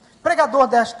pregador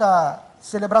desta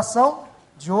celebração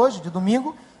de hoje, de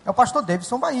domingo, é o pastor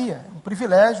Davidson Bahia. É um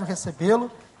privilégio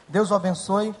recebê-lo. Deus o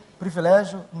abençoe.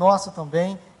 Privilégio nosso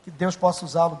também. Que Deus possa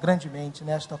usá-lo grandemente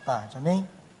nesta tarde. Amém?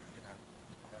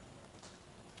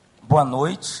 Boa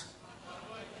noite.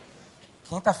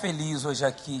 Quem está feliz hoje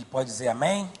aqui pode dizer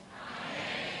amém?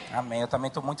 Amém. Amém. Eu também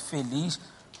estou muito feliz.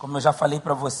 Como eu já falei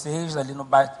para vocês ali no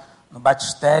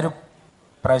batistério,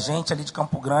 para a gente ali de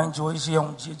Campo Grande, hoje é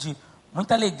um dia de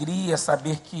muita alegria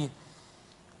saber que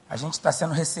a gente está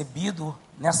sendo recebido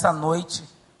nessa noite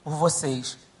por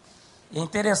vocês. E é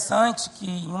interessante que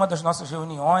em uma das nossas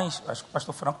reuniões, acho que o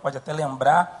pastor Franco pode até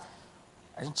lembrar,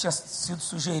 a gente tinha sido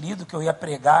sugerido que eu ia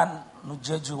pregar no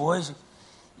dia de hoje.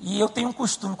 E eu tenho um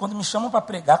costume, quando me chamam para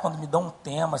pregar, quando me dão um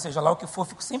tema, seja lá o que for, eu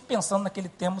fico sempre pensando naquele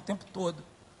tema o tempo todo.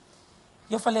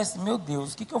 E eu falei assim, meu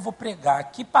Deus, o que eu vou pregar?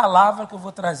 Que palavra que eu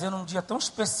vou trazer num dia tão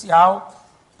especial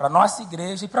para a nossa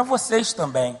igreja e para vocês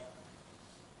também?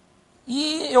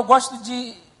 E eu gosto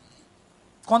de,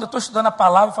 quando eu estou estudando a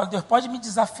palavra, eu falo, Deus, pode me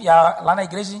desafiar. Lá na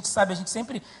igreja a gente sabe, a gente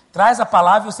sempre traz a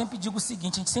palavra, eu sempre digo o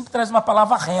seguinte, a gente sempre traz uma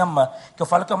palavra rema, que eu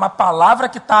falo que é uma palavra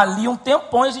que está ali um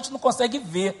tempão e a gente não consegue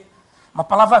ver. Uma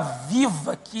palavra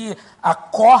viva que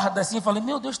acorda assim, eu falei,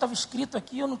 meu Deus, estava escrito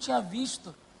aqui, eu não tinha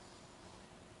visto.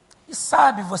 E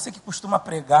sabe, você que costuma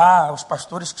pregar, os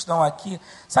pastores que estão aqui,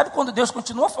 sabe quando Deus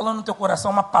continua falando no teu coração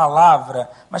uma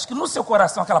palavra, mas que no seu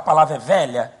coração aquela palavra é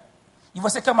velha, e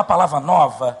você quer uma palavra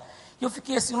nova? E eu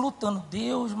fiquei assim, lutando,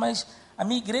 Deus, mas a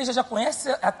minha igreja já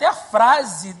conhece até a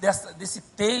frase desse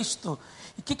texto,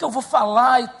 e o que eu vou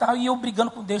falar e tal, e eu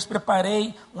brigando com Deus,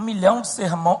 preparei 1 milhão de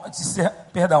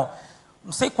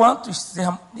não sei quantos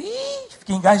sermões,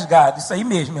 fiquei engasgado, isso aí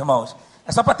mesmo, irmãos,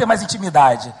 é só para ter mais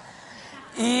intimidade.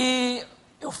 E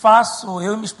eu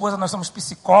e minha esposa, nós somos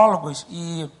psicólogos,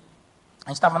 e a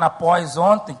gente estava na pós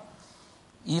ontem,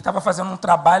 e estava fazendo um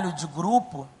trabalho de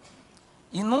grupo,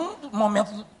 e num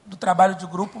momento do trabalho de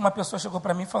grupo, uma pessoa chegou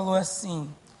para mim e falou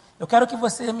assim, eu quero que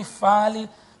você me fale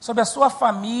sobre a sua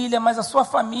família, mas a sua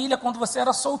família quando você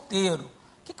era solteiro.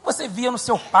 O que você via no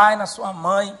seu pai, na sua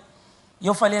mãe? E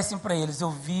eu falei assim para eles,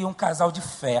 eu vi um casal de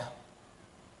fé.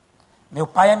 Meu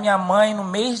pai e a minha mãe, no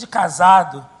mês de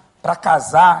casado, para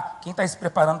casar, quem está se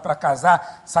preparando para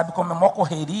casar, sabe como é uma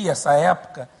correria essa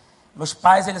época? Meus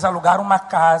pais, eles alugaram uma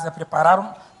casa,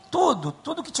 prepararam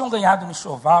tudo que tinham ganhado no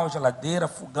enxoval, geladeira,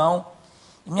 fogão.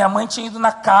 E minha mãe tinha ido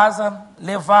na casa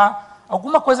levar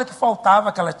alguma coisa que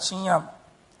faltava, que ela tinha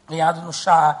ganhado no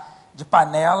chá de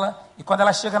panela. E quando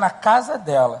ela chega na casa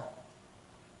dela,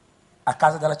 a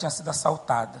casa dela tinha sido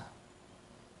assaltada.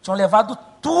 Tinham levado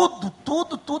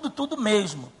tudo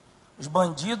mesmo. Os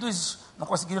bandidos não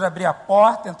conseguiram abrir a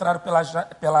porta, entraram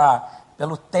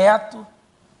pelo teto.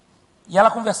 E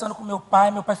ela conversando com meu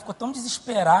pai ficou tão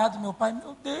desesperado. Meu pai,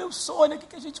 meu Deus, Sônia, o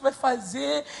que a gente vai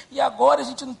fazer? E agora a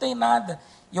gente não tem nada.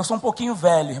 E eu sou um pouquinho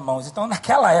velho, irmãos. Então,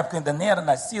 naquela época, eu ainda nem era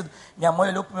nascido, minha mãe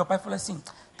olhou para o meu pai e falou assim,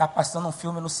 está passando um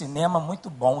filme no cinema muito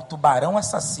bom, O Tubarão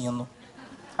Assassino.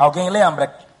 Alguém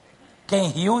lembra? Quem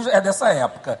riu é dessa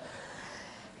época.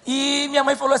 E minha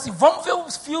mãe falou assim, vamos ver o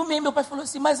filme. E meu pai falou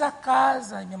assim, mas a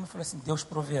casa? E minha mãe falou assim, Deus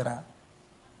proverá.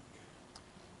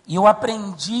 E eu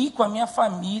aprendi com a minha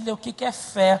família o que é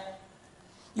fé.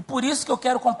 E por isso que eu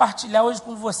quero compartilhar hoje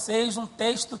com vocês um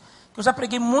texto que eu já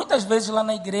preguei muitas vezes lá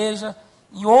na igreja,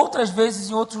 e outras vezes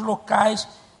em outros locais,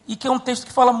 e que é um texto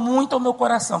que fala muito ao meu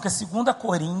coração, que é 2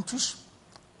 Coríntios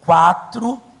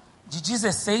 4, de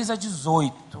 16 a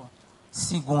 18.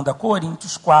 2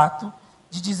 Coríntios 4,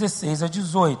 de 16 a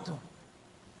 18.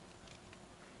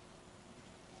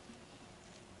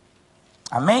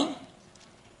 Amém?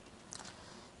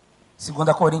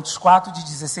 2 Coríntios 4, de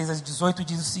 16 a 18,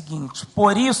 diz o seguinte,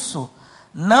 por isso,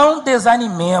 não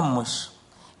desanimemos,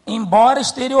 embora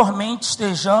exteriormente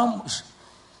estejamos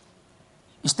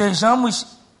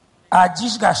a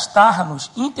desgastar-nos,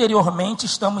 interiormente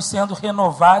estamos sendo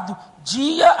renovados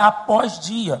dia após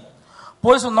dia,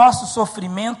 pois o nosso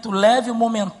sofrimento leve e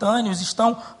momentâneo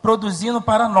estão produzindo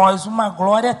para nós uma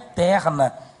glória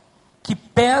eterna, que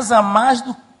pesa mais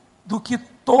do que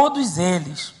todos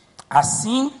eles.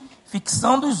 Assim,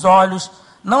 fixando os olhos,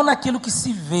 não naquilo que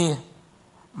se vê,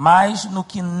 mas no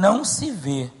que não se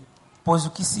vê, pois o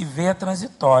que se vê é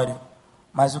transitório,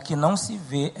 mas o que não se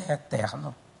vê é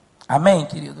eterno. Amém,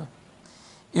 querido?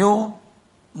 Eu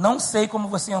não sei como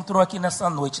você entrou aqui nessa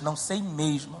noite, não sei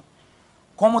mesmo.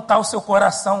 Como está o seu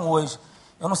coração hoje?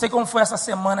 Eu não sei como foi essa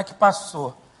semana que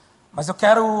passou, mas eu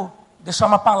quero deixar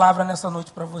uma palavra nessa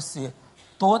noite para você.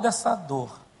 Toda essa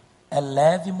dor é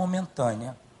leve e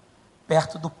momentânea,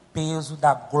 perto do peso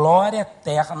da glória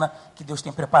eterna que Deus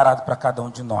tem preparado para cada um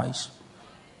de nós.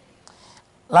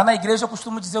 Lá na igreja eu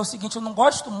costumo dizer o seguinte, eu não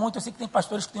gosto muito, eu sei que tem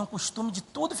pastores que têm o costume de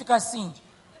tudo ficar assim.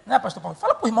 Né, pastor Paulo?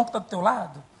 Fala para o irmão que está do teu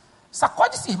lado.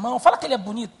 Sacode esse irmão, fala que ele é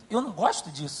bonito. Eu não gosto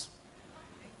disso.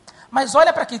 Mas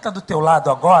olha para quem está do teu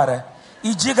lado agora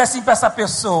e diga assim para essa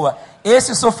pessoa,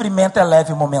 esse sofrimento é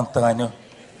leve e momentâneo.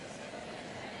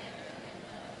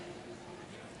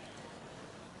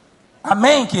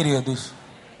 Amém, queridos?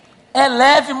 É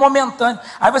leve e momentâneo.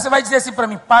 Aí você vai dizer assim para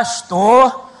mim,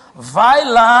 pastor, vai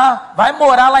lá, vai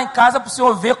morar lá em casa para o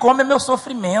senhor ver como é meu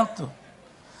sofrimento.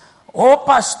 Ô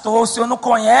pastor, o senhor não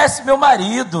conhece meu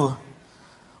marido,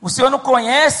 o senhor não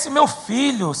conhece meu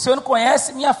filho, o senhor não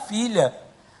conhece minha filha.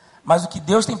 Mas o que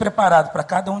Deus tem preparado para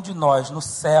cada um de nós no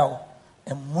céu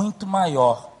é muito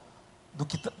maior do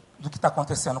que está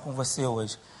acontecendo com você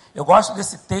hoje. Eu gosto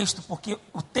desse texto porque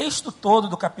o texto todo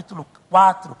do capítulo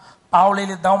 4, Paulo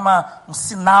ele dá um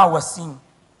sinal assim,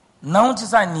 não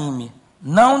desanime,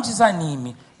 não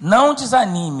desanime, não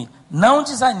desanime, não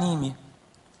desanime.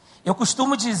 Eu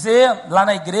costumo dizer lá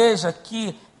na igreja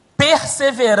que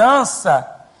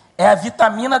perseverança é a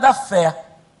vitamina da fé.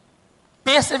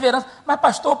 Perseverança. Mas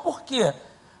pastor, por quê?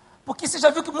 Porque você já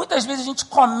viu que muitas vezes a gente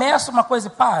começa uma coisa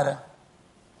e para?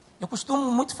 Eu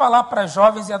costumo muito falar para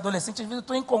jovens e adolescentes, às vezes eu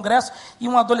estou em congresso e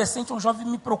um adolescente, um jovem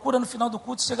me procura no final do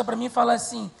culto, chega para mim e fala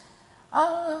assim,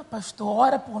 pastor,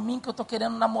 ora por mim que eu estou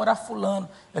querendo namorar fulano.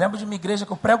 Eu lembro de uma igreja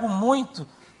que eu prego muito,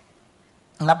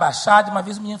 na Baixada, uma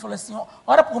vez o menino falou assim,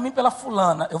 ora por mim pela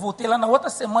fulana. Eu voltei lá na outra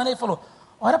semana e ele falou,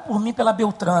 ora por mim pela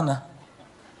Beltrana.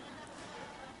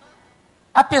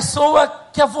 A pessoa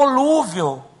que é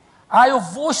volúvel, eu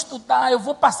vou estudar, eu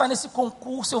vou passar nesse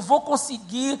concurso, eu vou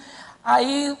conseguir,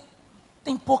 aí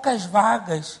tem poucas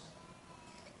vagas.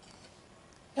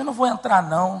 Eu não vou entrar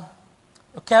não.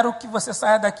 Eu quero que você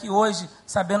saia daqui hoje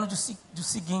sabendo do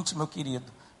seguinte, meu querido,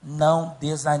 não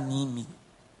desanime,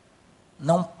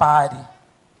 não pare,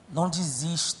 não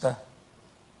desista,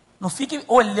 não fique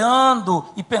olhando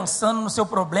e pensando no seu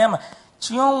problema.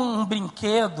 Tinha um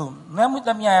brinquedo, não é muito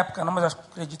da minha época não, mas eu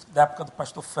acredito que da época do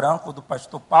pastor Franco, do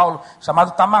pastor Paulo,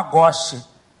 chamado Tamagotchi.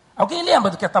 Alguém lembra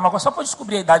do que é Tamagotchi? Só para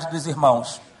descobrir a idade dos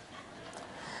irmãos.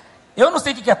 Eu não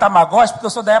sei o que é Tamagotchi, porque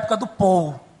eu sou da época do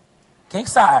Paul. Quem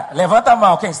sabe? Levanta a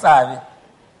mão, quem sabe?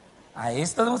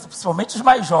 Esse, principalmente os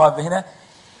mais jovens, né?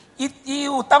 E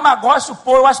o Tamagotchi, o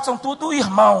Paul, eu acho que são tudo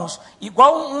irmãos.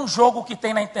 Igual um jogo que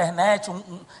tem na internet,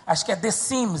 acho que é The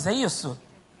Sims, é isso?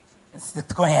 Você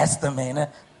conhece também, né?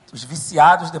 Os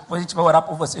viciados, depois a gente vai orar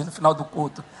por vocês no final do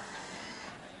culto.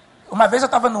 Uma vez eu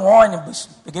estava no ônibus,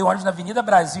 peguei o ônibus na Avenida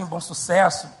Brasil, em Bom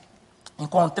Sucesso,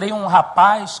 encontrei um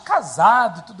rapaz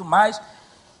casado e tudo mais,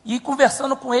 e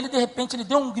conversando com ele, de repente ele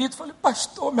deu um grito, falei,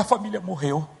 pastor, minha família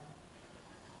morreu.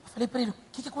 Eu falei para ele, o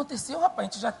que aconteceu, rapaz?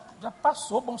 A gente já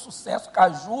passou Bom Sucesso,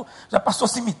 Caju, já passou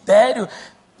cemitério,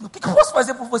 o que eu posso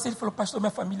fazer por você? Ele falou, pastor,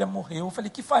 minha família morreu. Eu falei,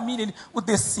 que família? Ele, o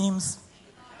The Sims.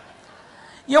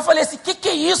 E eu falei assim, o que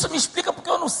é isso? Me explica, porque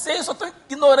eu não sei, eu sou tão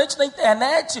ignorante na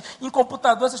internet, em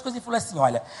computador, essas coisas. Ele falou assim,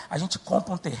 olha, a gente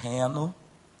compra um terreno,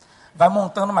 vai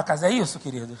montando uma casa, é isso,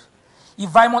 queridos?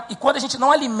 E quando a gente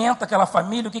não alimenta aquela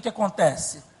família, o que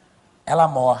acontece? Ela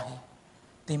morre.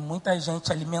 Tem muita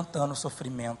gente alimentando o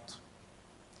sofrimento.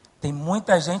 Tem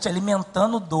muita gente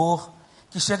alimentando dor,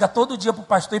 que chega todo dia para o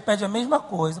pastor e pede a mesma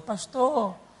coisa.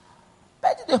 Pastor,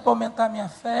 pede Deus para aumentar a minha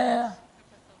fé.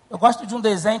 Eu gosto de um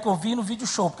desenho que eu vi no vídeo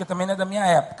show, porque também não é da minha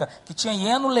época, que tinha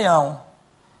hiena e leão.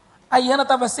 A hiena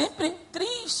estava sempre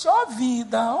triste, ó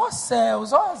vida, ó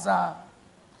céus, ó azar.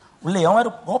 O leão era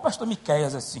igual o pastor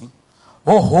Miqueias, assim.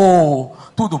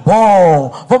 Tudo bom?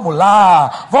 Vamos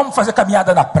lá, vamos fazer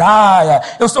caminhada na praia.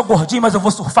 Eu sou gordinho, mas eu vou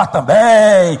surfar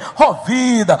também. Ó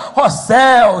vida, ó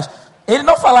céus. Ele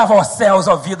não falava ó céus,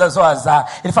 ó vidas, ó azar.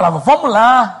 Ele falava, vamos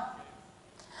lá.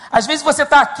 Às vezes você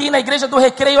está aqui na igreja do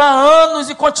Recreio há anos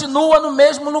e continua no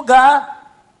mesmo lugar.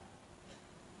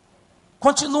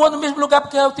 Continua no mesmo lugar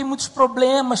porque eu tenho muitos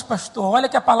problemas, pastor. Olha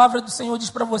que a palavra do Senhor diz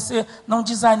para você, não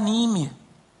desanime.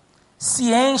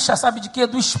 Se encha, sabe de quê?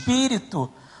 Do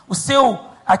Espírito. O seu,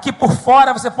 aqui por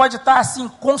fora, você pode estar assim,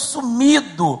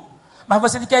 consumido. Mas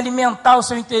você tem que alimentar o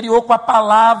seu interior com a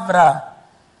palavra.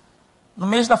 No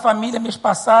mês da família, mês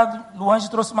passado, Luange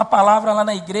trouxe uma palavra lá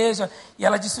na igreja e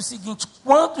ela disse o seguinte,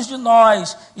 quantos de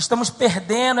nós estamos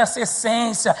perdendo essa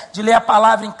essência de ler a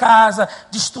palavra em casa,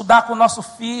 de estudar com o nosso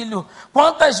filho?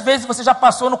 Quantas vezes você já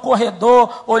passou no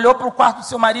corredor, olhou para o quarto do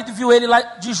seu marido e viu ele lá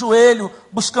de joelho,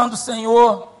 buscando o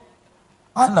Senhor?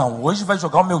 Não, hoje vai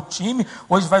jogar o meu time,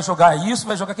 hoje vai jogar isso,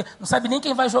 vai jogar aquilo. Não sabe nem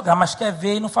quem vai jogar, mas quer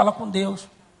ver e não fala com Deus.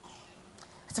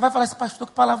 Você vai falar, esse pastor,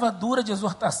 que palavra dura de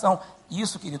exortação.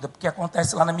 Isso, querida, porque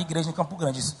acontece lá na minha igreja em Campo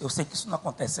Grande. Eu sei que isso não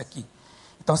acontece aqui.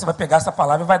 Então você vai pegar essa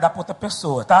palavra e vai dar para outra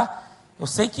pessoa, tá? Eu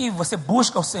sei que você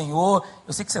busca o Senhor,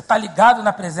 eu sei que você está ligado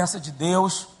na presença de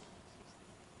Deus.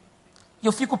 E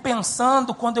eu fico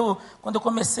pensando, quando eu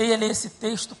comecei a ler esse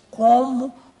texto,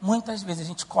 como muitas vezes a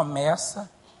gente começa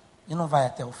e não vai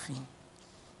até o fim.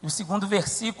 E o segundo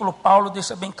versículo, Paulo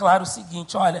deixa bem claro o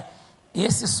seguinte: olha,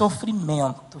 esse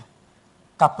sofrimento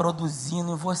está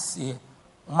produzindo em você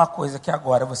uma coisa que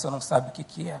agora você não sabe o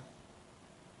que é.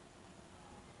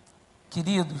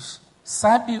 Queridos,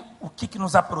 sabe o que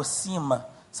nos aproxima?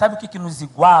 Sabe o que nos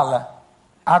iguala?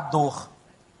 A dor.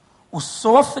 O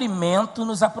sofrimento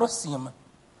nos aproxima.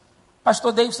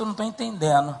 Pastor Davidson, eu não estou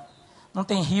entendendo. Não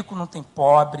tem rico, não tem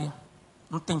pobre,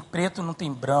 não tem preto, não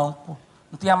tem branco,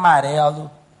 não tem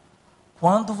amarelo.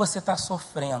 Quando você está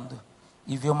sofrendo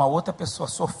e vê uma outra pessoa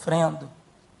sofrendo,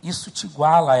 isso te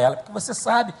iguala a ela, porque você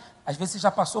sabe, às vezes você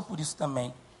já passou por isso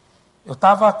também. Eu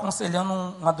estava aconselhando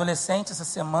um adolescente essa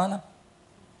semana,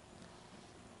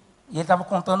 e ele estava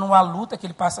contando uma luta que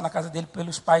ele passa na casa dele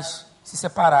pelos pais se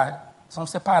separarem, são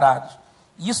separados.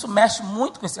 E isso mexe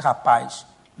muito com esse rapaz,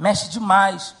 mexe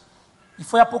demais. E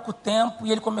foi há pouco tempo,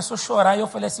 e ele começou a chorar, e eu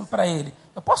falei assim para ele: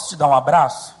 eu posso te dar um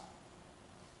abraço?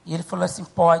 E ele falou assim: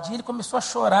 pode. E ele começou a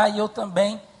chorar, e eu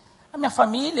também. A minha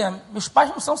família, meus pais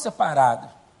não são separados.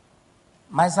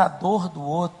 Mas a dor do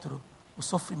outro, o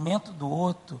sofrimento do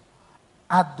outro,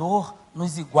 a dor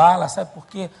nos iguala, sabe por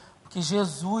quê? Porque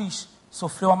Jesus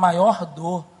sofreu a maior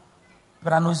dor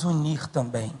para nos unir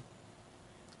também.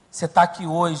 Você está aqui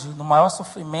hoje no maior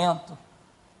sofrimento,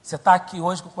 você está aqui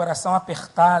hoje com o coração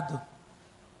apertado.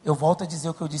 Eu volto a dizer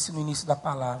o que eu disse no início da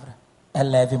palavra: é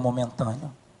leve e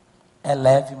momentâneo. É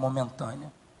leve e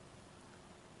momentâneo.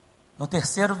 No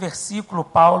terceiro versículo,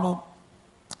 Paulo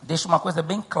deixa uma coisa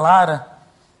bem clara.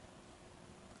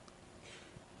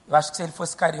 Eu acho que se ele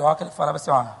fosse carioca, ele falava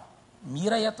assim: ó,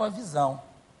 mira aí a tua visão.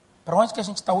 Para onde que a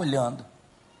gente está olhando?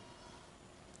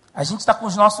 A gente está com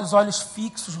os nossos olhos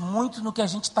fixos muito no que a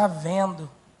gente está vendo.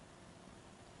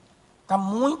 Está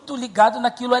muito ligado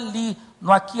naquilo ali,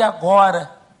 no aqui e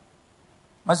agora.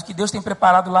 Mas o que Deus tem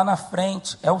preparado lá na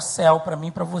frente é o céu para mim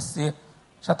e para você.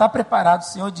 Já está preparado. O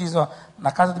Senhor diz: ó,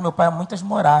 na casa do meu pai há muitas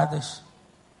moradas.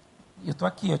 E eu estou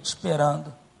aqui, ó, te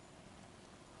esperando.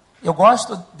 Eu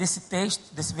gosto desse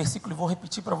texto, desse versículo, e vou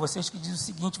repetir para vocês, que diz o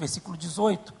seguinte, versículo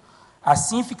 18.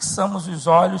 Assim fixamos os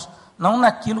olhos, não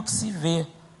naquilo que se vê,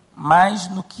 mas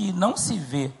no que não se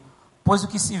vê. Pois o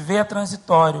que se vê é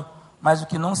transitório, mas o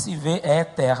que não se vê é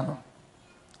eterno.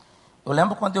 Eu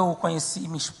lembro quando eu conheci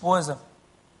minha esposa,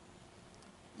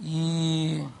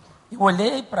 e eu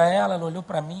olhei para ela, ela olhou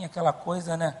para mim, aquela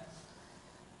coisa, né?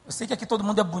 Eu sei que aqui todo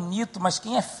mundo é bonito, mas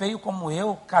quem é feio como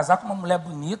eu, casar com uma mulher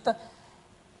bonita,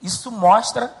 isso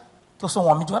mostra que eu sou um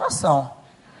homem de oração.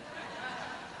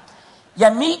 E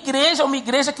a minha igreja é uma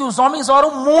igreja que os homens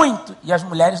oram muito, e as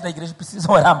mulheres da igreja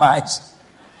precisam orar mais.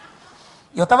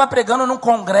 E eu estava pregando num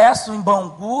congresso em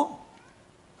Bangu,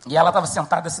 e ela estava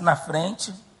sentada assim na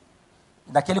frente,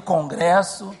 e naquele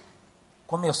congresso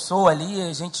começou ali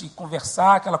a gente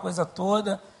conversar, aquela coisa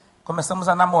toda, começamos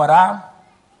a namorar,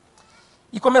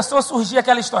 e começou a surgir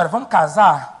aquela história: vamos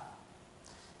casar?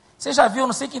 Você já viu,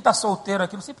 não sei quem está solteiro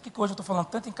aqui, não sei porque que hoje eu estou falando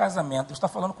tanto em casamento, eu estou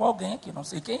falando com alguém aqui, não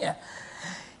sei quem é.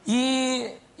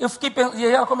 E eu fiquei, e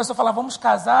ela começou a falar: vamos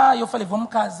casar, e eu falei: vamos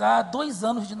casar. 2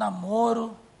 anos de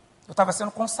namoro, eu estava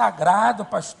sendo consagrado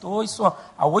pastor, isso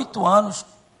há 8 anos,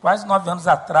 quase 9 anos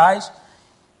atrás,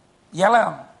 e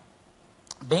ela,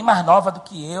 bem mais nova do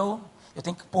que eu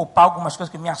tenho que poupar algumas coisas,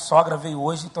 porque minha sogra veio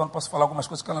hoje, então eu não posso falar algumas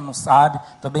coisas que ela não sabe.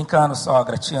 Estou brincando,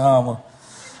 sogra, te amo.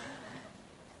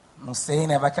 Não sei,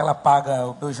 né, vai que ela paga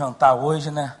o meu jantar hoje,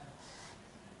 né?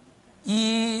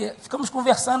 E ficamos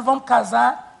conversando: vamos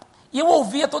casar. E eu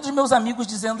ouvia todos os meus amigos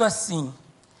dizendo assim: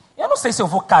 eu não sei se eu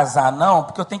vou casar não,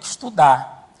 porque eu tenho que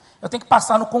estudar, eu tenho que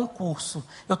passar no concurso,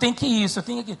 eu tenho que isso, eu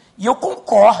tenho que... E eu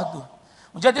concordo.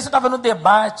 Um dia desse eu estava no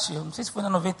debate, eu não sei se foi na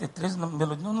 93,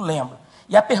 não lembro.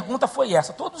 E a pergunta foi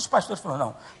essa, todos os pastores falaram: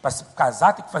 não, para se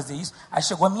casar tem que fazer isso. Aí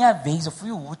chegou a minha vez, eu fui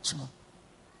o último.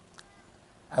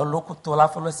 Aí o locutor lá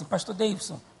falou assim: pastor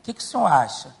Davidson, o que o senhor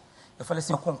acha? Eu falei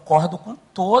assim: eu concordo com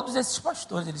todos esses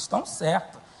pastores, eles estão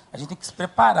certos, a gente tem que se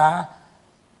preparar.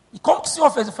 E como que o senhor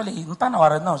fez? Eu falei: não está na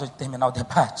hora não já de terminar o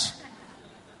debate?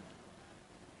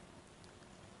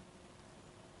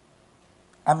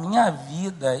 A minha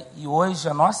vida e hoje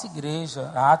a nossa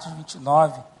igreja, a Atos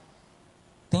 29,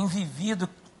 tem vivido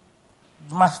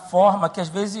de uma forma que às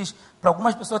vezes, para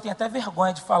algumas pessoas, tem até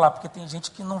vergonha de falar, porque tem gente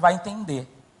que não vai entender.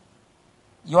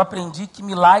 E eu aprendi que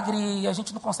milagre a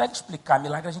gente não consegue explicar,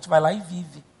 milagre a gente vai lá e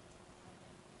vive.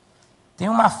 Tem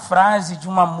uma frase de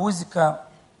uma música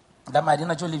da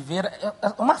Marina de Oliveira,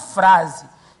 é uma frase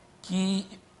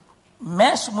que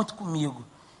mexe muito comigo,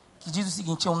 que diz o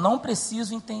seguinte: eu não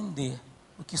preciso entender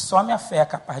o que só minha fé é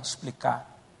capaz de explicar.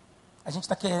 A gente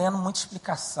está querendo muita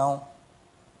explicação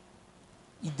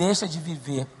e deixa de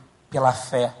viver pela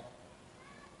fé.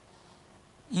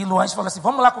 E Luan falou assim: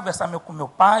 vamos lá conversar com meu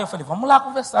pai. Eu falei: vamos lá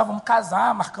conversar, vamos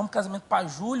casar. Marcamos casamento para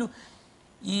julho.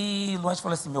 E Luan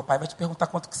falou assim: meu pai vai te perguntar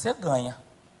quanto que você ganha.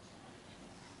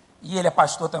 E ele é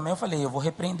pastor também. Eu falei: eu vou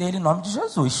repreender ele em nome de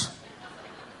Jesus.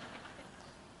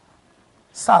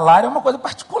 Salário é uma coisa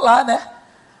particular, né?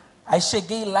 Aí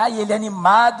cheguei lá e ele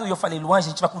animado. E eu falei: Luan, a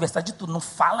gente vai conversar de tudo. Não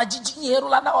fala de dinheiro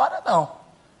lá na hora, não.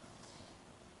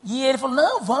 E ele falou: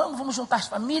 não, vamos juntar as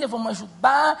famílias, vamos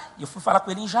ajudar. E eu fui falar com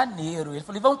ele em janeiro. Ele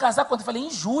falou: vamos casar quando? Eu falei: em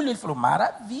julho. Ele falou: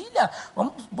 maravilha,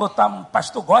 vamos botar um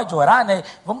pastor gosta de orar, né?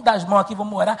 Vamos dar as mãos aqui,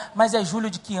 vamos orar. Mas é julho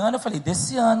de que ano? Eu falei: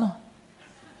 desse ano.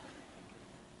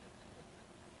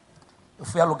 Eu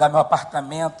fui alugar meu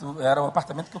apartamento, era um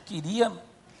apartamento que eu queria,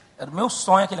 era o meu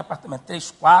sonho aquele apartamento,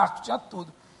 3 quartos, tinha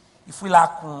tudo. E fui lá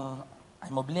com a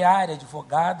imobiliária, a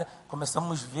advogada,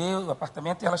 começamos a ver o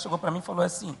apartamento e ela chegou para mim e falou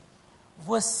assim: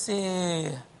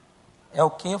 você é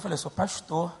o quê? Eu falei: eu sou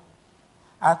pastor.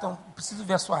 Ah, então preciso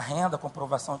ver a sua renda, a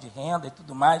comprovação de renda e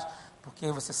tudo mais,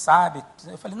 porque você sabe.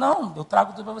 Eu falei: não, eu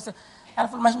trago tudo para você. Ela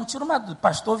falou: mas me tira uma dúvida,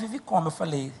 pastor vive como? Eu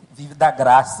falei: vive da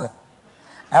graça.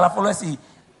 Ela falou assim: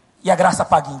 e a graça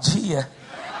paga em dia?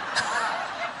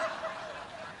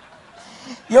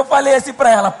 E eu falei assim para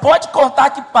ela: pode contar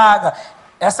que paga.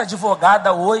 Essa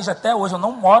advogada hoje, até hoje, eu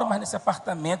não moro mais nesse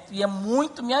apartamento e é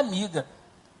muito minha amiga.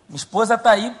 Minha esposa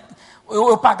está aí,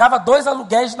 eu pagava 2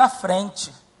 aluguéis na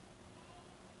frente.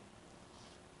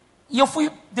 E eu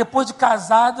fui, depois de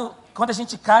casado, quando a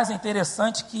gente casa, é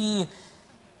interessante que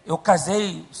eu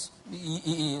casei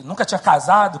e nunca tinha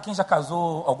casado. Quem já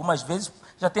casou algumas vezes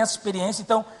já tem essa experiência.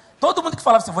 Então, todo mundo que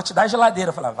falava assim: vou te dar a geladeira,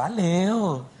 eu falava: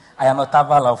 valeu. Aí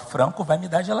anotava lá: o Franco vai me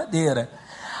dar a geladeira.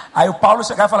 Aí o Paulo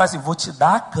chegava e falava assim: vou te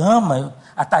dar a cama.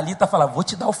 A Thalita falava: vou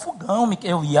te dar o fogão.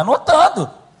 Eu ia anotando.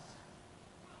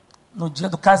 No dia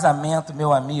do casamento,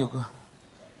 meu amigo,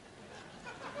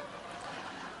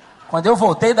 quando eu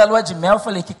voltei da lua de mel, eu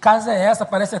falei: que casa é essa?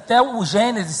 Parece até o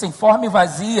Gênesis, sem forma e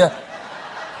vazia.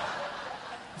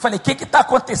 Eu falei: o que está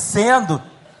acontecendo?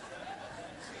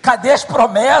 Cadê as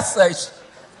promessas?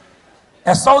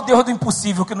 É só o Deus do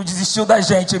impossível que não desistiu da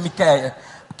gente, Miquéia.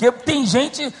 Porque tem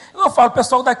gente, eu falo,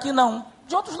 pessoal daqui não,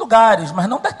 de outros lugares, mas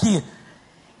não daqui.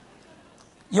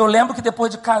 E eu lembro que depois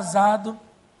de casado,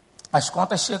 as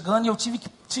contas chegando, e eu tive que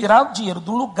tirar o dinheiro de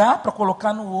um lugar para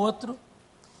colocar no outro.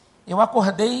 Eu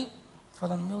acordei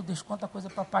falando: meu Deus, quanta coisa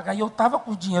para pagar. E eu estava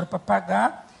com o dinheiro para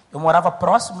pagar, eu morava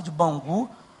próximo de Bangu,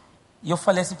 e eu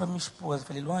falei assim para minha esposa,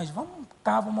 falei: Luan, vamos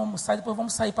almoçar, depois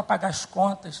vamos sair para pagar as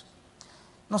contas.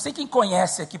 Não sei quem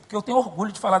conhece aqui, porque eu tenho orgulho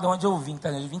de falar de onde eu vim, tá?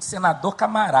 Eu vim de Senador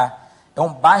Camará. É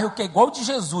um bairro que é igual de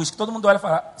Jesus, que todo mundo olha e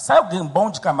fala: sai alguém bom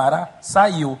de Camará?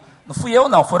 Saiu. Não fui eu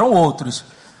não, foram outros.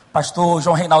 Pastor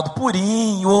João Reinaldo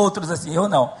Purim, outros assim, eu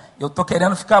não. Eu estou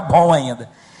querendo ficar bom ainda.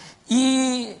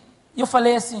 E eu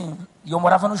falei assim, e eu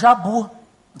morava no Jabu,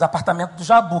 nos apartamentos do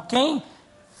Jabu. Quem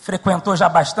frequentou já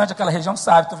bastante aquela região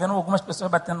sabe, estou vendo algumas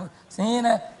pessoas batendo assim,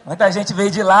 né? Muita gente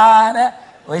veio de lá, né?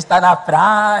 Hoje está na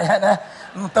praia, né?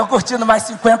 Não estão curtindo mais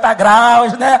 50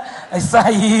 graus, né? É isso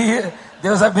aí,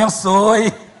 Deus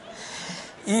abençoe.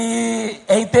 E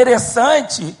é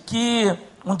interessante que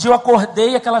um dia eu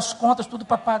acordei, aquelas contas tudo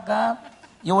para pagar,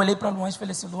 e eu olhei para a Luan e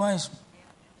falei assim: Luan,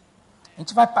 a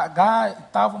gente vai pagar e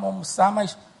tal, vamos almoçar,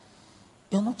 mas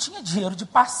eu não tinha dinheiro de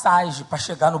passagem para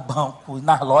chegar no banco e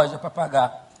na loja para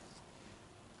pagar.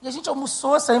 E a gente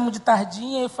almoçou, saímos de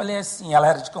tardinha, e eu falei assim, ela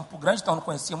era de Campo Grande, então eu não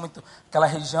conhecia muito aquela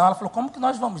região. Ela falou: como que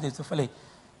nós vamos nisso? Eu falei: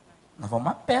 nós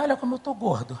vamos a pé, olha como eu estou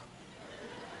gordo.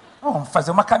 Vamos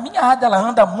fazer uma caminhada, ela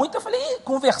anda muito. Eu falei: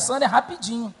 conversando é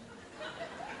rapidinho.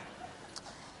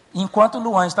 Enquanto o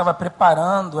Luan estava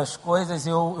preparando as coisas,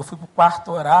 eu fui para o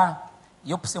quarto orar,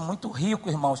 e eu, por ser muito rico,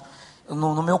 irmãos,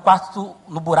 no meu quarto,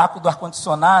 no buraco do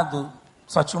ar-condicionado,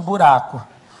 só tinha um buraco.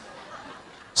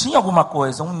 Tinha alguma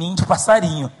coisa, um ninho de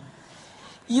passarinho.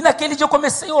 E naquele dia eu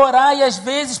comecei a orar, e às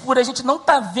vezes, por a gente não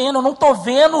estar vendo, eu não estou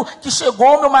vendo que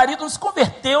chegou, meu marido não se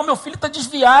converteu, meu filho está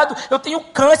desviado, eu tenho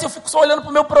câncer, eu fico só olhando para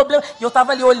o meu problema. E eu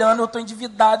estava ali olhando, eu estou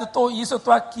endividado, eu estou isso, eu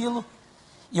estou aquilo.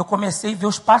 E eu comecei a ver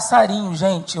os passarinhos,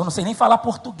 gente. Eu não sei nem falar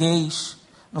português.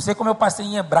 Não sei como eu passei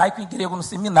em hebraico e em grego no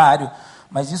seminário,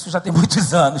 mas isso já tem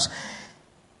muitos anos.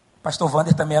 Pastor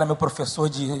Wander também era meu professor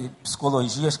de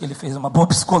psicologia, acho que ele fez uma boa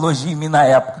psicologia em mim na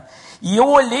época. E eu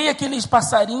olhei aqueles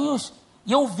passarinhos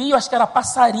e eu vi, eu acho que era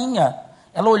passarinha.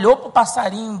 Ela olhou para o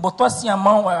passarinho, botou assim a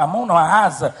mão não, a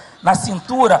asa, na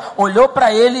cintura, olhou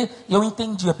para ele e eu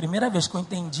entendi. A primeira vez que eu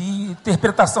entendi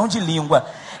interpretação de língua.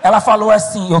 Ela falou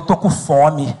assim, eu tô com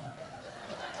fome.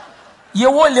 E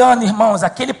eu olhando, irmãos,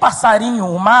 aquele passarinho,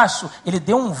 o macho, ele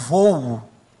deu um voo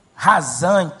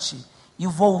rasante e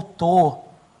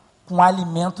voltou com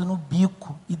alimento no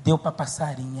bico e deu para a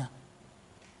passarinha.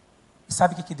 E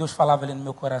sabe o que Deus falava ali no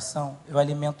meu coração? Eu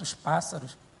alimento os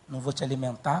pássaros, não vou te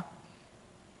alimentar?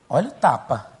 Olha o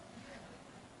tapa.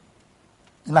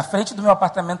 E na frente do meu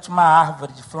apartamento tinha uma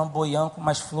árvore de flamboyant com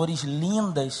umas flores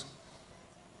lindas.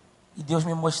 E Deus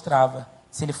me mostrava,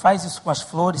 se ele faz isso com as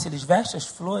flores, se ele veste as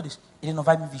flores, ele não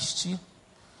vai me vestir.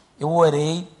 Eu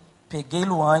orei, peguei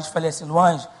Luange, falei assim,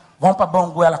 Luange, vamos para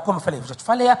Bangu. Ela como? Eu falei, eu já te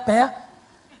falei, a pé.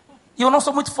 E eu não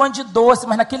sou muito fã de doce,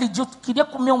 mas naquele dia eu queria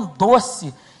comer um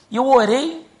doce. E eu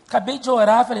orei, acabei de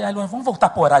orar, falei, Luange, vamos voltar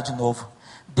para orar de novo.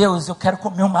 Deus, eu quero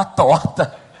comer uma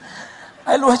torta.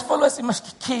 Aí Lourdes falou assim, mas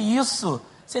que é isso?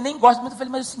 Você nem gosta muito? Eu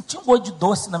falei, mas eu senti um gosto de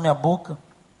doce na minha boca.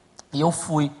 E eu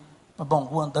fui para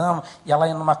Bangu, andamos, e ela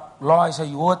ia numa loja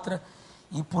e outra,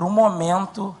 e por um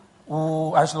momento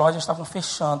as lojas estavam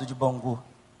fechando de Bangu.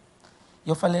 E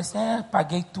eu falei assim,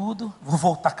 paguei tudo, vou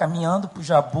voltar caminhando para o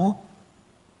Jabu,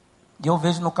 e eu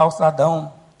vejo no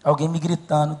calçadão alguém me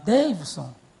gritando,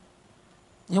 Davidson.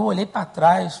 E eu olhei para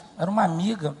trás, era uma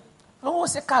amiga, falou,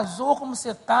 você casou, como você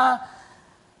está?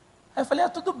 Aí eu falei,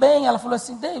 tudo bem. Ela falou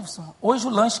assim, Davidson, hoje o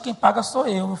lanche quem paga sou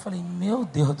eu. Eu falei, meu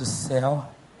Deus do céu.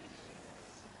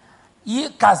 E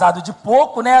casado de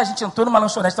pouco, né? A gente entrou numa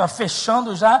lanchonete, estava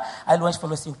fechando já. Aí Luange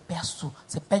falou assim,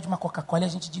 você pede uma Coca-Cola e a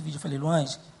gente divide. Eu falei,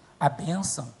 Luange, a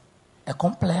bênção é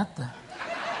completa.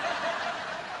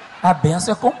 A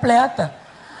bênção é completa.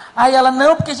 Aí ela,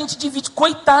 não, porque a gente divide.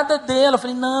 Coitada dela. Eu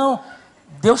falei, não,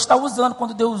 Deus está usando.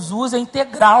 Quando Deus usa, é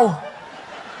integral.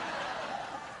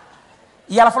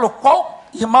 E ela falou,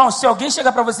 irmão, se alguém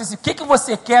chegar para você assim, o que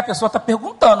você quer? A pessoa está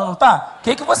perguntando, não está? O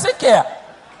que você quer?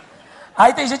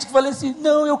 Aí tem gente que fala assim,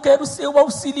 não, eu quero ser o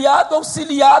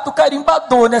auxiliado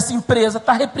carimbador nessa empresa.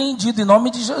 Está repreendido em nome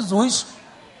de Jesus.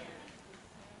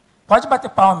 Pode bater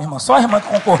palma, irmão. Só a irmã que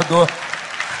concordou.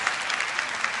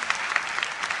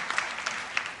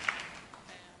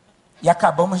 E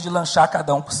acabamos de lanchar,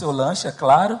 cada um com o seu lanche, é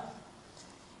claro.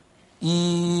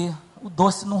 E o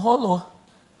doce não rolou.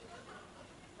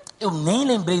 Eu nem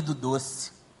lembrei do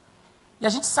doce. E a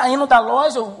gente saindo da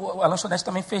loja, a lanchonete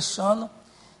também fechando.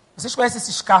 Vocês conhecem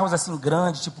esses carros assim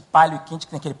grandes, tipo Palio e Quente, que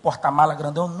tem aquele porta-mala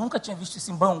grandão? Eu nunca tinha visto isso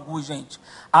em Bangu, gente.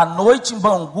 À noite em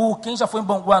Bangu, quem já foi em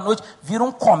Bangu à noite, vira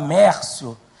um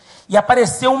comércio. E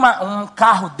apareceu um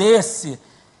carro desse.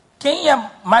 Quem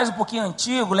é mais um pouquinho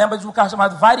antigo, lembra de um carro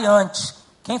chamado Variante.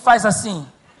 Quem faz assim?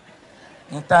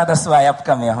 Então é da sua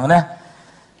época mesmo, né?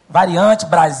 Variante,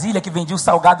 Brasília, que vendia o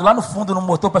salgado lá no fundo no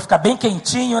motor para ficar bem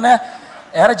quentinho, né?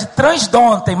 Era de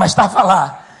transdontem, mas estava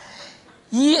lá.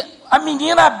 E a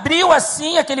menina abriu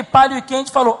assim, aquele Palio e Quente,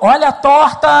 e falou, olha a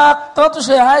torta, tantos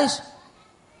reais.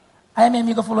 Aí a minha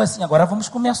amiga falou assim, agora vamos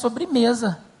comer a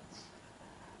sobremesa.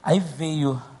 Aí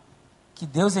veio, que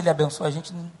Deus ele abençoe a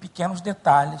gente em pequenos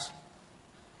detalhes.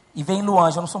 E vem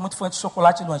Luange, eu não sou muito fã de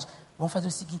chocolate, Luange. Vamos fazer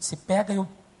o seguinte, você pega e eu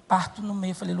parto no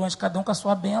meio. Eu falei, Luange, cada um com a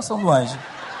sua bênção, Luange.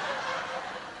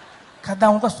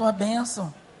 Cada um com a sua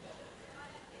bênção.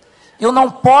 Eu não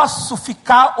posso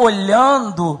ficar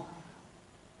olhando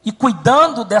e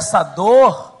cuidando dessa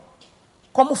dor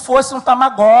como fosse um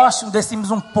Tamagotchi, um The Sims,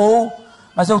 um Paul.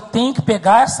 Mas eu tenho que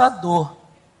pegar essa dor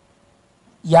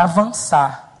e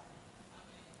avançar.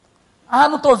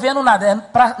 Não estou vendo nada. É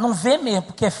para não ver mesmo,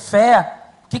 porque fé,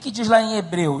 o que diz lá em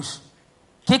Hebreus? O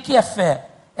que é fé?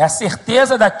 É a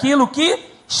certeza daquilo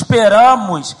que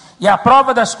esperamos e a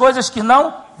prova das coisas que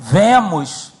não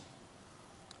vemos.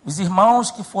 Os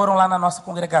irmãos que foram lá na nossa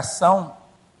congregação,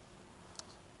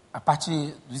 a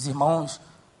parte dos irmãos,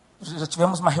 já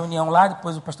tivemos uma reunião lá,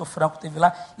 depois o pastor Franco esteve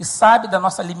lá, e sabe da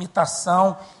nossa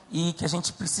limitação e que a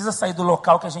gente precisa sair do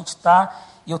local que a gente está.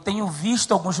 E eu tenho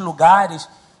visto alguns lugares,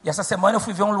 e essa semana eu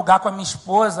fui ver um lugar com a minha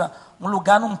esposa, um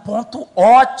lugar num ponto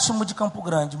ótimo de Campo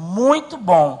Grande, muito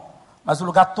bom, mas o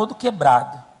lugar todo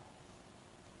quebrado.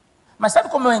 Mas sabe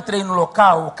como eu entrei no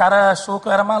local? O cara achou que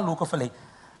eu era maluco. Eu falei,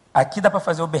 aqui dá para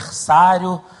fazer o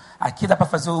berçário, aqui dá para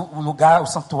fazer o lugar, o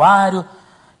santuário.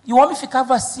 E o homem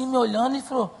ficava assim me olhando e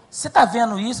falou, você está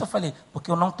vendo isso? Eu falei,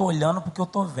 porque eu não estou olhando porque eu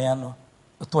estou vendo.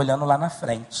 Eu estou olhando lá na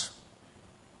frente.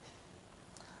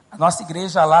 A nossa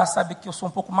igreja lá sabe que eu sou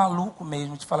um pouco maluco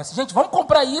mesmo, de falar assim, gente, vamos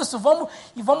comprar isso, vamos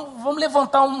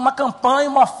levantar uma campanha,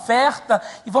 uma oferta,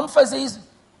 e vamos fazer isso.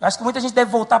 Eu acho que muita gente deve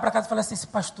voltar para casa e falar assim, esse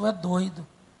pastor é doido.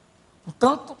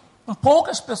 Com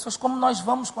poucas pessoas, como nós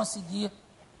vamos conseguir?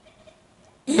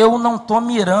 eu não estou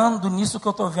mirando nisso que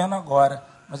eu estou vendo agora,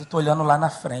 mas eu estou olhando lá na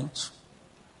frente.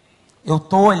 Eu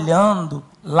estou olhando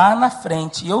lá na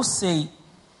frente. E eu sei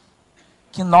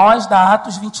que nós da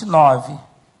Atos 29,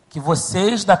 que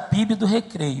vocês da PIB do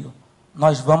Recreio,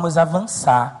 nós vamos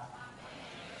avançar.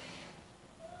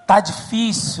 Está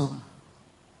difícil?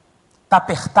 Está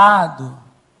apertado?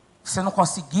 Você não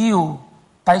conseguiu?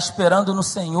 Está esperando no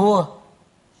Senhor?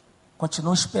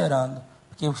 Continue esperando,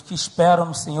 porque os que esperam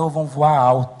no Senhor vão voar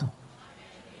alto.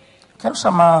 Quero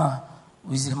chamar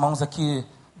os irmãos aqui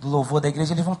do louvor da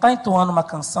igreja, eles vão estar entoando uma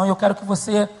canção, e eu quero que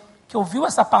você, que ouviu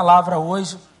essa palavra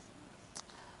hoje,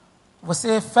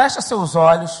 você feche seus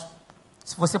olhos,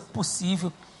 se você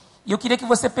possível, e eu queria que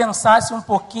você pensasse um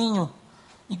pouquinho,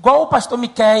 igual o pastor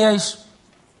Miqueias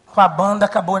com a banda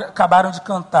acabaram de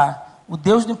cantar. O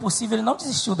Deus do impossível, ele não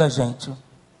desistiu da gente.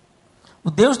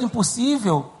 O Deus do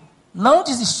impossível não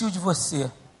desistiu de você.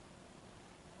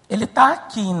 Ele está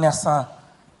aqui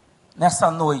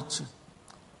nessa noite.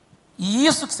 E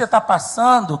isso que você está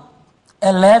passando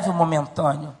é leve ou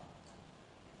momentâneo.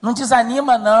 Não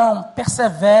desanima não,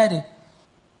 persevere.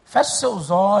 Feche seus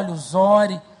olhos,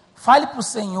 ore, fale para o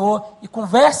Senhor e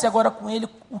converse agora com Ele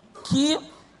o que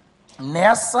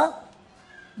nessa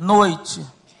noite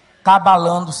está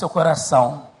abalando o seu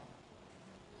coração.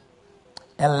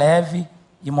 É leve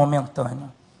e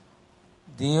momentâneo.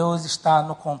 Deus está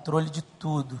no controle de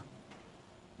tudo.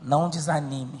 Não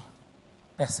desanime,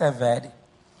 persevere.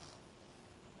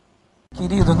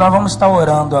 Queridos, nós vamos estar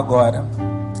orando agora.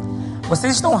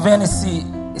 Vocês estão vendo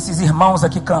esses irmãos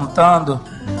aqui cantando,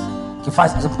 que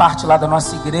fazem parte lá da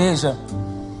nossa igreja.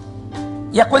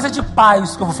 E a coisa de pai,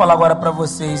 isso que eu vou falar agora para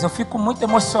vocês. Eu fico muito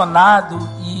emocionado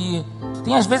e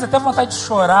tenho às vezes até vontade de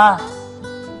chorar,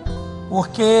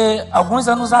 porque alguns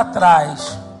anos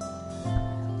atrás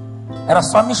era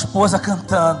só minha esposa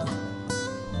cantando.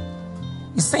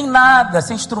 E sem nada,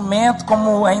 sem instrumento,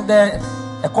 como ainda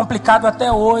é complicado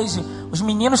até hoje. Os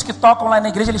meninos que tocam lá na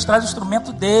igreja, eles trazem o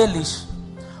instrumento deles.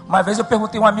 Uma vez eu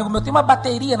perguntei a um amigo meu, tem uma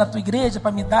bateria na tua igreja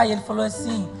para me dar? E ele falou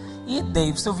assim, e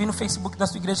David, eu vi no Facebook da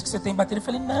sua igreja que você tem bateria. Eu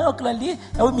falei, não, aquilo ali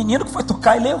é o menino que foi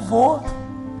tocar e levou.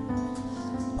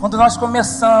 Quando nós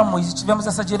começamos e tivemos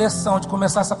essa direção de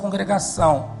começar essa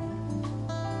congregação,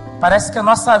 parece que a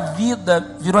nossa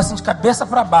vida virou assim de cabeça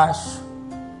para baixo.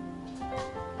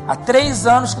 Há 3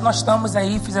 anos que nós estamos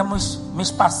aí, fizemos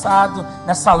mês passado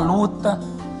nessa luta.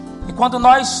 E quando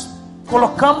nós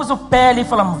colocamos o pé ali e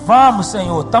falamos, vamos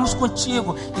Senhor, estamos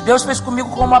contigo. E Deus fez comigo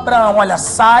como Abraão, olha,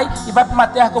 sai e vai para uma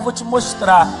terra que eu vou te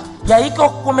mostrar. E aí que eu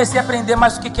comecei a aprender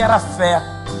mais o que era fé.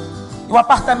 E o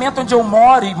apartamento onde eu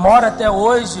moro, e moro até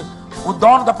hoje, o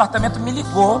dono do apartamento me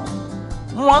ligou.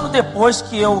 1 ano depois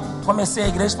que eu comecei a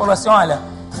igreja, falou assim, olha,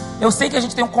 eu sei que a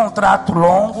gente tem um contrato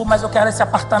longo, mas eu quero esse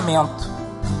apartamento.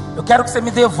 Eu quero que você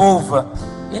me devolva.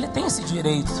 Ele tem esse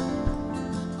direito.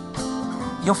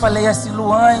 E eu falei assim,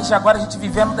 Luange, agora a gente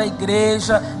vivendo da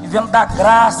igreja, vivendo da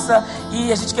graça,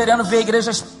 e a gente querendo ver a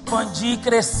igreja expandir,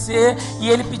 crescer, e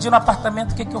ele pedindo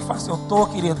apartamento, o que eu faço? Eu estou,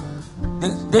 querido,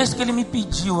 desde que ele me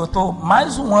pediu, eu estou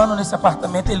mais 1 ano nesse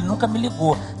apartamento, ele nunca me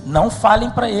ligou. Não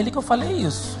falem para ele que eu falei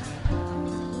isso.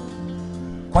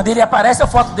 Quando ele aparece a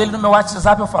foto dele no meu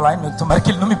WhatsApp, eu falo, ai meu, tomara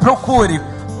que ele não me procure.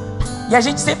 E a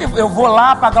gente sempre, eu vou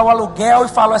lá pagar o aluguel e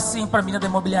falo assim para a menina da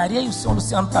imobiliaria, e o senhor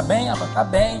Luciano está bem? Ela está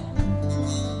bem.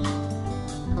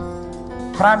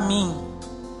 Para mim,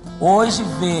 hoje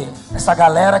ver essa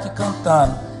galera aqui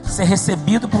cantando, ser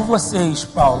recebido por vocês,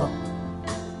 Paulo,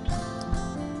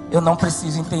 eu não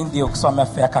preciso entender o que só minha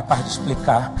fé é capaz de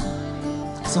explicar.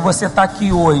 Se você está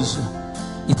aqui hoje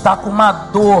e está com uma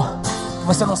dor, que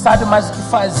você não sabe mais o que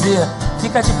fazer,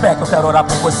 fica de pé que eu quero orar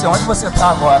por você. Onde você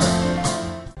está agora?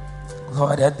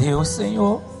 Glória a Deus,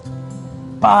 Senhor.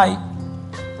 Pai,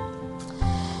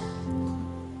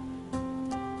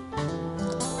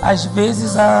 às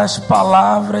vezes as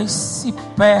palavras se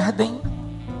perdem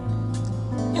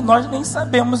e nós nem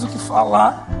sabemos o que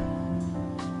falar.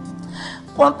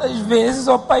 Quantas vezes,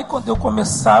 ó Pai, quando eu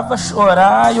começava a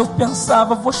chorar, eu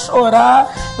pensava, vou chorar,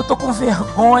 eu estou com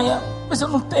vergonha, mas eu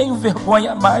não tenho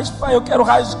vergonha mais, Pai, eu quero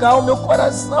rasgar o meu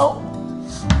coração.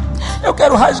 Eu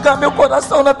quero rasgar meu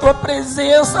coração na Tua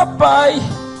presença, Pai,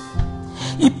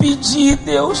 e pedir,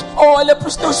 Deus, olha para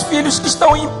os Teus filhos que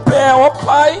estão em pé, ó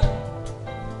Pai.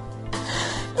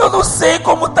 Eu não sei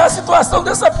como está a situação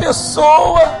dessa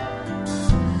pessoa.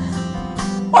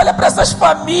 Olha para essas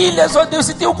famílias, ó Deus,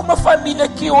 se tem alguma família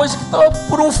aqui hoje que está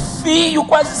por um fio,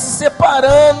 quase se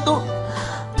separando.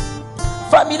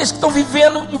 Famílias que estão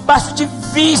vivendo debaixo de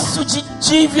vício, de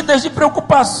dívidas, de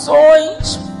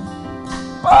preocupações.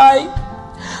 Pai,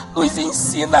 Nos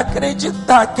ensina a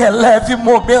acreditar que é leve e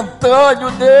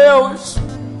momentâneo, Deus.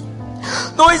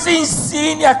 Nos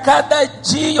ensine a cada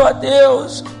dia, ó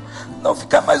Deus, não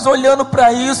ficar mais olhando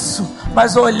para isso,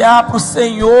 mas olhar para o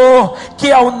Senhor,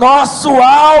 que é o nosso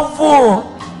alvo.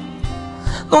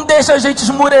 Não deixa a gente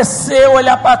esmurecer,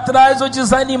 olhar para trás ou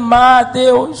desanimar,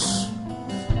 Deus.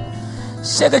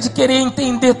 Chega de querer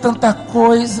entender tanta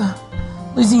coisa.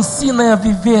 Nos ensina a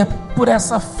viver por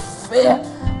essa fé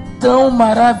tão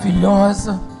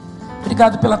maravilhosa.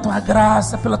 Obrigado pela tua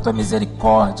graça, pela tua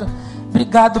misericórdia.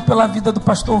 Obrigado pela vida do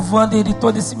pastor Wander e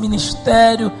todo esse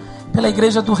ministério, pela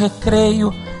igreja do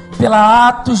Recreio, pela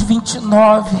Atos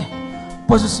 29,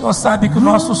 pois o Senhor sabe que o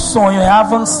nosso sonho é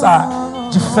avançar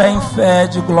de fé em fé,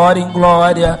 de glória em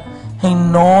glória, em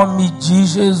nome de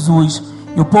Jesus.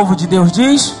 E o povo de Deus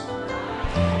diz: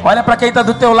 olha para quem está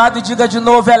do teu lado e diga de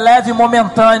novo: é leve e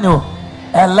momentâneo.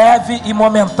 É leve e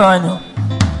momentâneo.